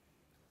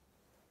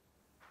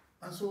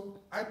 And so,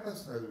 I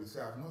personally would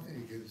say I have nothing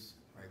against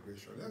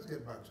migration. Let's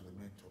get back to the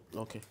main topic.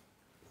 Okay.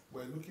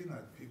 We're looking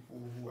at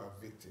people who are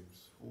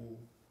victims, who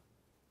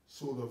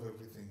sold off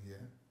everything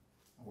here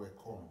and were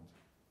conned,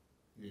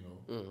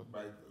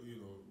 by,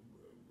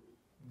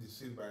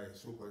 deceived by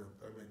so-called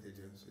employment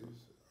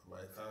agencies,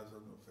 by 1,000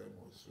 of them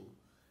or so,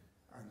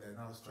 and they're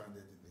now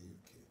stranded in the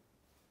UK.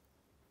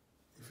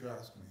 If you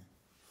ask me,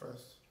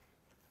 first,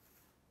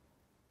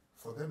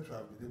 for them to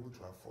have been able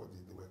to afford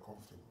it, they were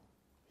comfortable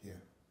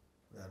here.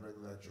 They had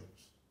regular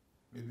jobs,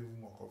 maybe even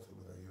more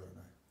comfortable than you and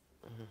I.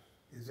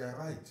 It's their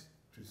right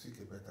to seek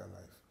a better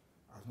life.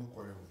 I have no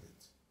quarrel with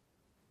it.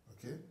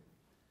 Okay?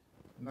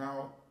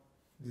 Now,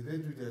 did they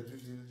do their due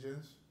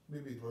diligence?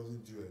 Maybe it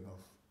wasn't due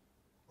enough.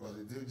 Or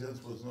the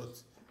diligence was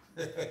not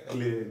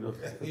clear enough.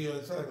 You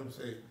understand what I'm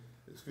saying?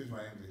 Excuse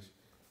my English.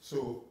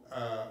 So,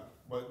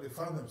 but they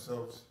found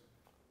themselves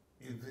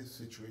in this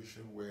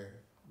situation where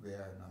they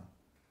are now,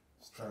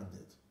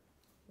 stranded.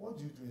 What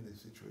do you do in a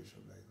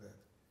situation like that?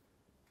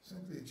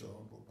 Simply eat your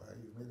humble pie,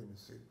 you've made a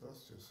mistake,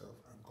 dust yourself,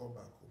 and come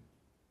back home.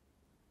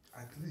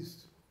 At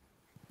least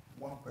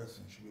one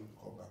person should be able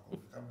to come back home.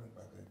 You can't bring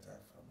back the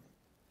entire family.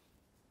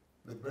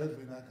 The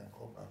breadwinner can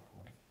come back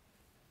home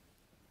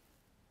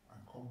and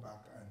come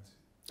back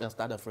and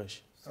start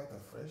afresh. Start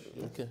afresh.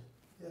 Yes. Okay.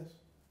 Yes.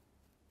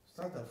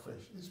 Start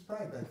afresh. It's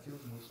pride that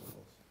kills most of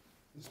us.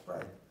 It's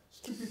pride.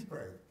 Stupid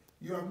pride.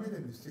 You have made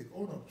a mistake.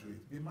 Own up to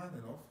it. Be man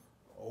enough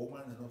or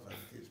woman enough, as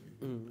the case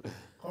may be.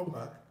 Come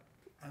back,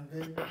 and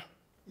then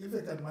if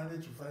they can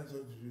manage to find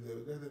something to do, they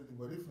will let them do.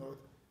 But if not,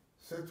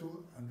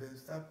 settle and then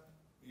start,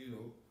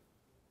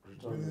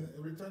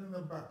 returning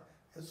them back.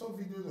 I saw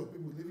videos of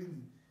people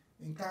living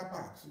in car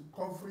parks,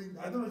 covering.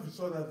 I don't know if you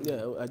saw that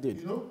video. Yeah, I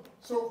did.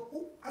 So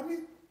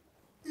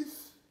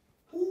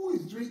who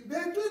is doing?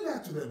 They're doing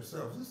that to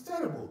themselves. It's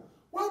terrible.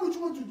 Why would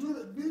you want to do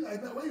that? Be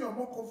like that when you are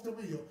more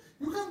comfortable?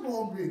 You can't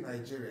go hungry in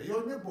Nigeria.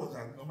 Your neighbors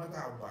are, no matter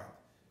how bad.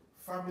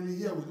 Family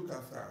here, we look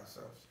after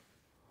ourselves.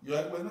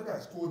 We're not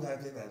as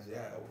cold-hearted as they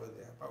are over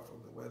there, apart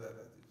from the weather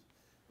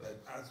that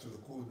adds to the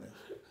coolness.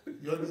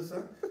 You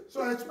understand?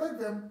 So I expect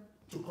them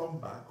to come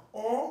back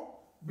or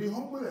be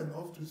humble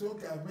enough to say,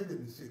 okay, I've made a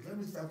mistake. Let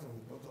me start from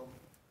the bottom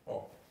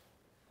up.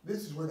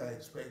 This is what I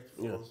expect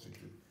for us to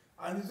do.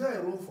 And is there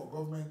a role for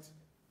government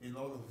in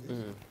all of this?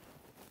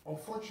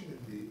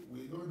 Unfortunately,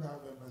 we don't have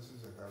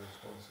embassies that are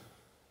responsive.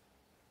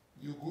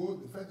 You go,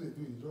 the first thing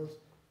they do is just,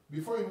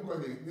 before you even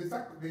come,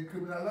 they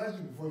criminalize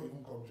you before you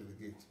even come to the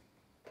gate.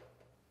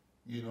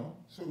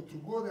 So to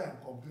go there and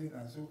complain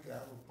and say, okay,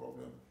 I have a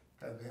problem,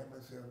 can the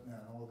embassy help me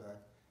and all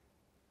that,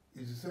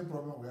 is the same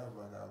problem we have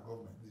with our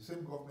government. The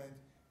same government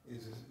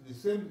is the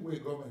same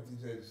way government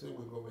is there, the same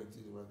way government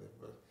is over there.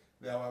 Because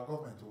they are our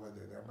government over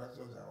there, the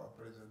ambassadors are our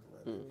president over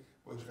there.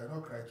 But you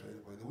cannot cry to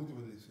anybody, they won't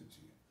even listen to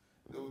you.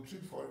 They will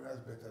treat foreigners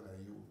better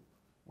than you.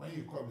 When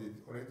you come, they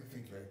already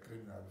think you're a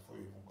criminal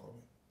before you even come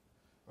in.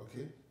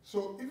 Okay?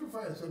 So if you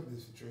find yourself in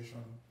a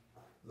situation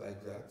like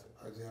that,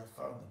 as they have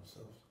found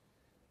themselves,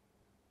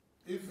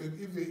 if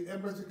the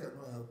embassy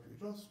cannot help you,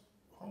 just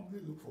humbly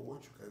look for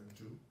what you can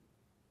do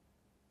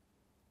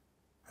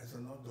as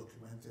an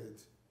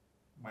undocumented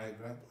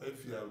migrant. Or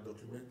if you are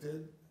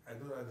documented, I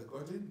don't know how they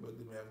got in, but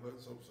they may have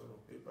got some sort of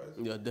papers.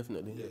 Yeah,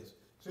 definitely. Yes.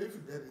 So if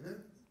you get it, then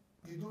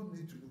you don't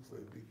need to look for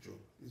a big job.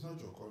 It's not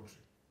your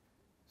country.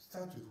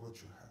 Start with what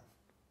you have.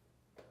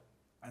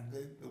 And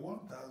then the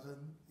 1,000,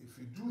 if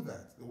you do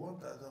that, the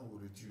 1,000 will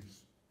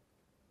reduce.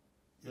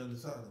 You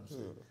understand what I'm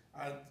saying?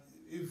 And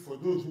if for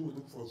those who will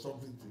look for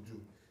something to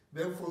do,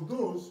 then for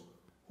those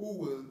who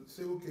will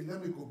say, okay,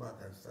 let me go back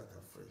and start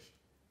afresh,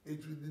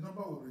 the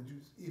number will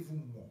reduce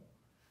even more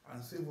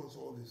and save us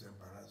all this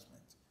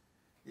embarrassment.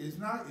 It's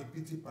now a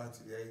pity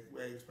party.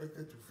 We're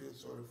expected to feel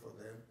sorry for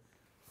them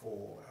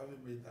for having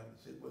made that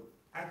mistake. But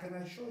I can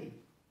assure you,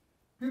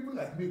 people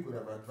like me could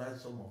have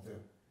advised some of them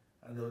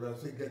and they would have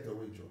said, get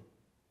away, Joe.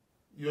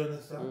 You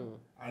understand?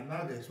 And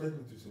now they expect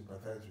me to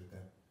sympathize with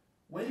them.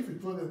 When if you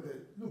told them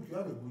that, look, you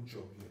have a good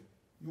job here,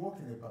 you work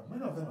in a bank,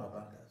 many of them are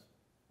bankers.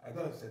 I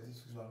don't have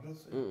statistics, so I'm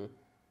just saying.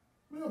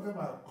 Many of them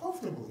are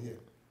comfortable here,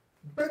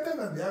 better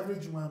than the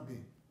average human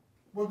being.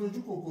 But they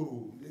keep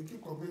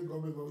complaining,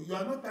 government. You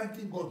are not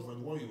thanking God for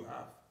the one you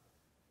have.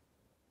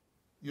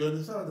 You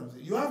understand what I'm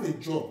saying? You have a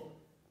job.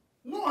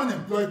 No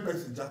unemployed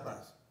person, Japa.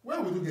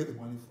 Where will you get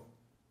the money from?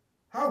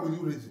 How will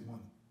you raise the money?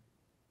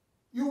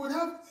 You would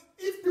have,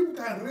 if people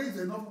can raise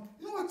enough,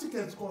 you know what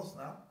tickets cost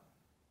now?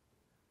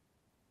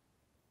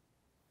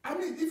 I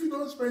mean, if you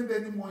don't spend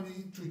any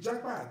money to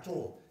Japa at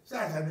all, say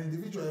as an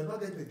individual, you're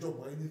not getting a job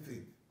or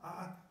anything.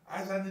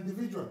 As an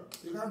individual,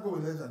 you can't go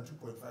with less than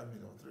 2.5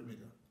 million, 3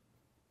 million.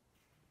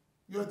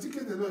 Your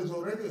ticket alone is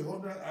already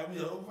over $1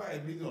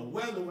 million,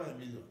 well over $1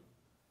 million.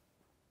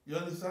 You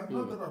understand?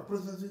 Not about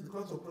processing, the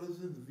cost of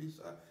processing the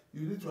visa,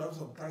 you need to have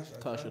some cash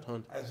at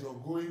hand as you're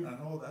going and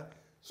all that.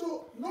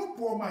 So, no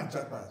poor man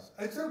Japas,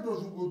 except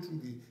those who go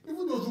through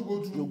even those who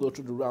go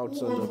through the routes.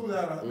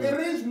 They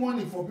raise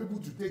money for people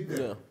to take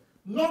them. Yeah.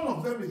 None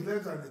of them is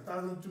less than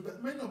 1,000,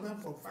 2,000, many of them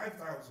for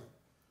 5,000.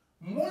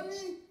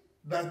 Money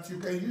that you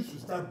can use to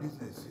start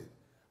business here.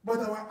 But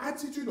our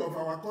attitude of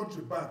our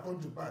country bad.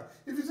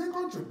 If you say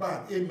country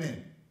bad,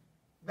 amen.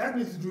 That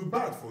means it will be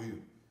bad for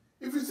you.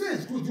 If you say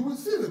it's good, you will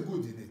see the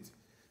good in it.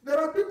 There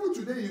are people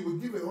today you will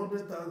give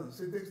 100,000,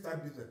 say take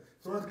start business.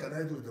 So what can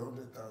I do with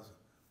 100,000?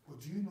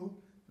 But do you know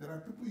There are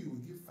people you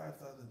will give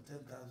 5,000,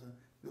 10,000,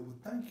 they will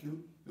thank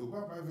you, they will go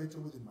and buy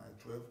vegetables in my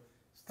 12,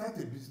 start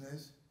a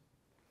business.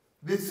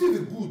 They see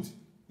the good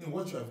in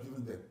what you have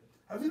given them.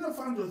 Have you not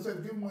found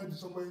yourself giving money to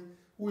somebody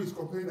who is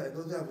complaining that he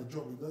doesn't have a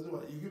job, he doesn't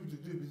want, you give him to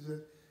do a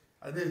business,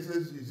 and then he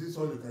says, is this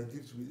all you can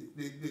give to me?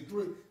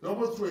 They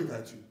almost throw it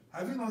at you.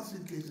 Have you not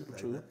seen cases like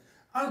that?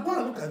 And go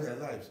and look at their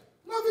lives.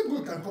 Nothing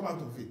good can come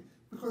out of it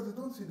because they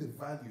don't see the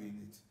value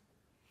in it.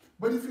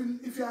 But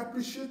if you're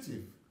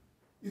appreciative,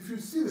 if you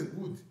see the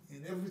good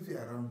in everything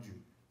around you,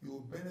 you will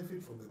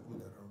benefit from the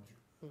good around you.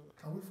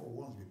 Can we for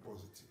once be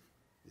positive,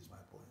 is my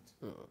point.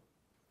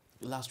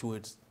 Last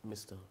words,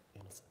 Mr.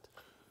 Innocent.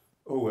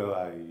 Oh, well,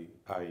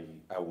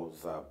 I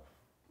was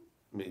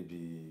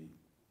maybe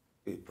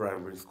a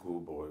primary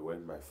school boy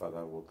when my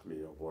father woke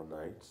me up one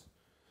night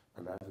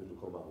and asked me to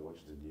come and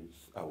watch the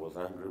news. I was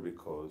angry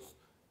because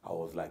I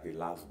was like a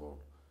last born.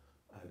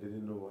 I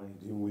didn't know why he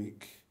didn't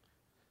wake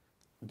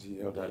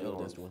the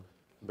eldest one.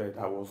 But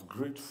I was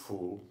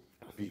grateful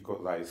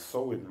because I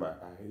saw with my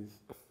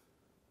eyes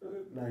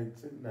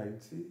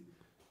 1990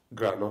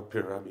 granite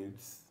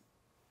pyramids.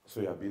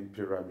 So you have been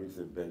pyramids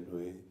in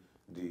Benue.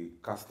 The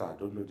caster, I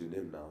don't know the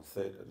name now,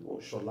 said,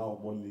 Shola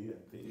Omoli, I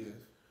think, yes,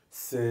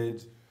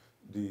 said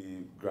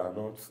the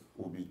granules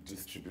will be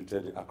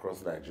distributed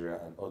across Nigeria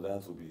and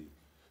others will be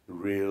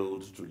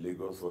railed to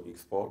Lagos for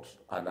export.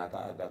 And at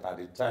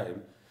the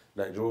time,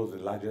 Nigeria was the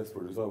largest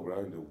producer of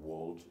ground in the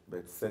world,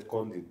 but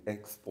second in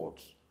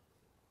export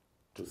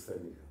to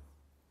Senegal.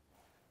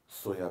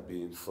 Soya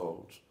being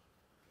sold.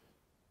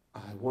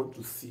 I want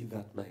to see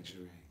that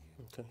Nigeria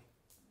again. Okay.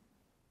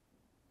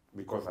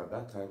 Because at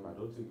that time, I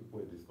don't think people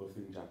were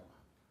discussing Japa.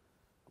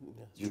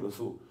 You know,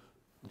 so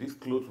these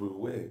clothes we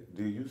wear,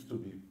 they used to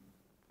be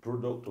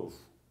product of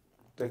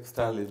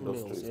textile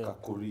industries,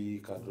 Kakuri,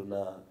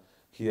 Kaduna,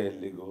 here in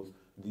Lagos.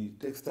 The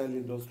textile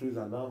industries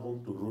are now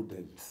home to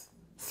rodents,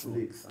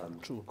 snakes,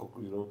 and you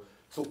know.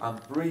 So I'm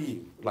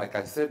praying, like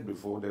I said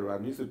before, there are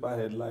newspaper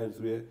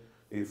headlines where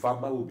a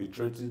farmer will be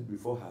threatened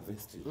before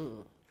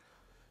harvesting.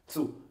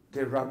 So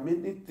there are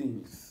many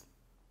things.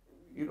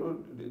 You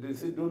know, they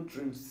say don't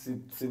treat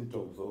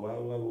symptoms, or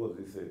what was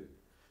they say?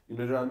 You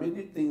know, there are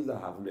many things that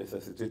have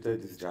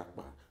necessitated this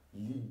Japa,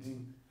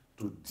 leading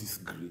to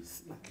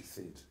disgrace, like he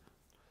said.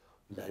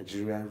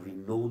 Nigeria,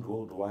 renowned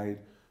worldwide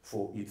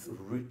for its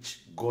rich,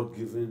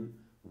 God-given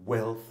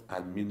wealth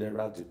and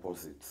mineral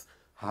deposits,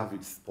 have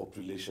its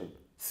population,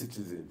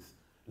 citizens,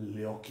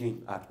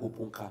 lurking at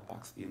open car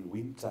parks in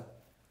winter,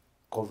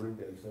 covering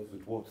themselves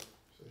with what?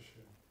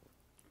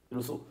 You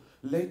know, so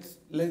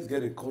let's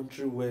get a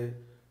country where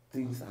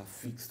things are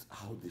fixed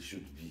how they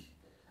should be.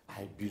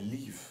 I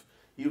believe,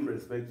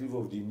 irrespective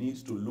of the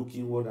need to look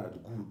inward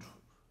at good,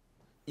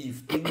 if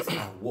things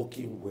are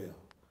working well,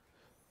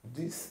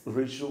 this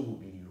ratio will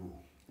be low.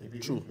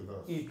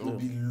 It will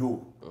be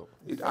low.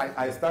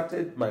 I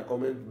started my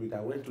comment with, I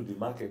went to the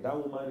market. That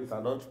woman is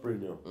an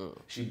entrepreneur.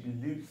 She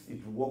believes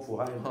it will work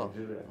for her in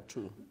Nigeria.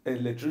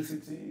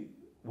 Electricity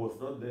was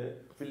not there.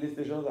 Filling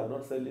stations are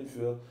not selling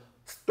fuel.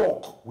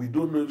 Stock, we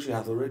don't know if she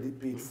has already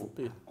paid for.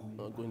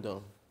 Going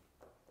down.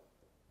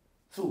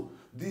 So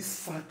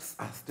these facts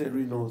are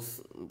staring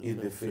us in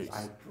the face.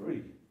 I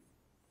pray,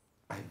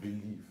 I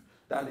believe,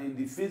 that in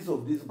the face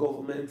of this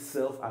government's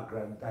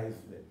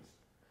self-aggrandizement,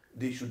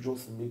 they should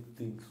just make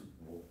things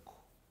work.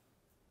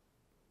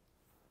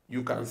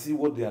 You can see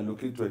what they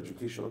allocate to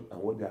education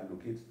and what they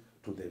allocate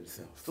to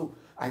themselves. So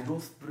I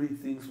just pray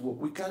things work.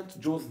 We can't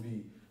just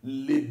be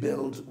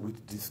labeled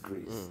with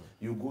disgrace.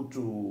 You go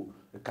to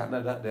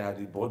Canada, they are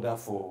the border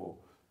for,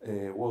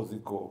 what's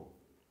it called?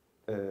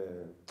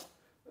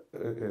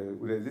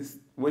 There's this,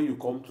 when you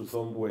come to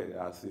somewhere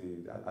as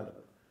a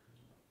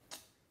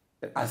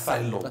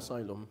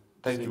asylum.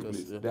 Thank you,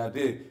 please. They are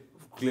there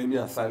claiming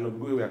asylum.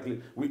 We are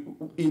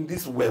in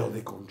this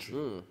wealthy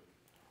country.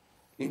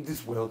 In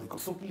this wealthy country.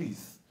 So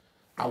please,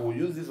 I will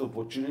use this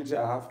opportunity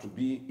I have to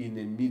be in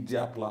a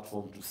media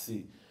platform to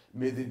say,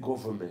 may the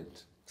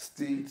government,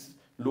 states,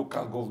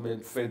 local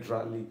government,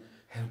 federally,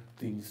 help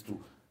things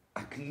to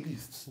at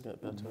least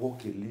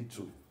work a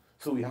little.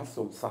 So we have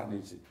some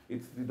sanity.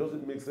 It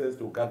doesn't make sense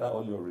to gather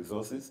all your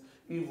resources,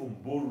 even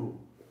borrow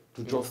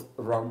to just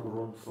run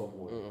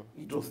somewhere.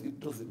 It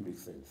doesn't make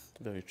sense.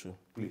 Very true.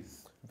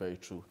 Please. Very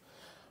true.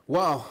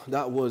 Wow,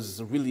 that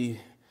was really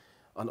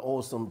an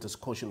awesome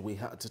discussion we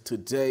had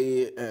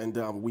today, and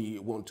we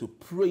want to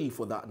pray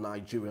for that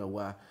Nigeria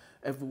where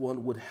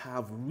everyone would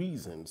have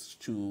reasons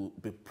to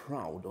be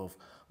proud of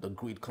the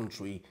great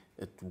country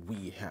that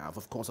we have.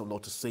 Of course, I'd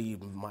love to say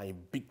my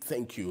big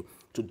thank you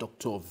to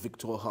Dr.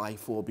 Victor Hai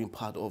for being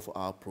part of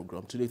our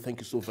program today. Thank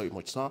you so very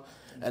much, sir.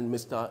 And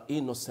Mr.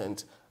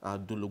 Innocent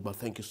Dulugba,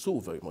 thank you so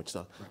very much,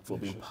 sir, for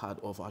being part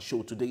of our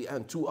show today.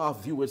 And to our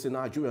viewers in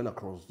Nigeria and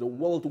across the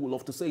world, we would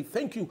love to say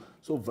thank you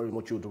so very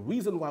much. You're the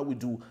reason why we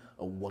do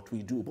what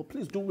we do. But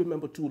please do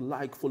remember to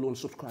like, follow, and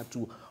subscribe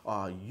to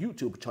our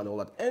YouTube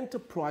channel at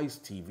Enterprise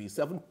TV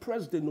 7.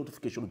 Press the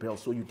notification bell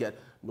so you get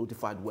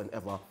notified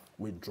whenever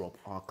we drop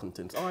our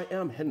content. I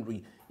am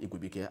Henry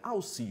Igwebike.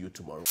 I'll see you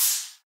tomorrow.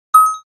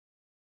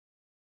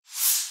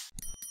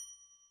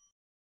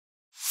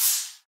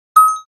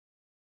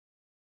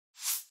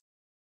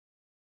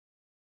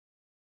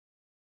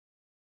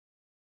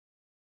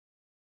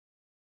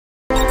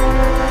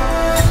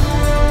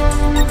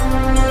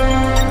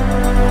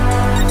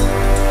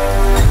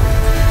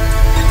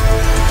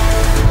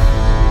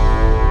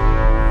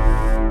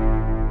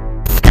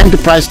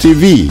 Enterprise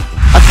TV,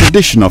 a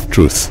tradition of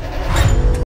truth.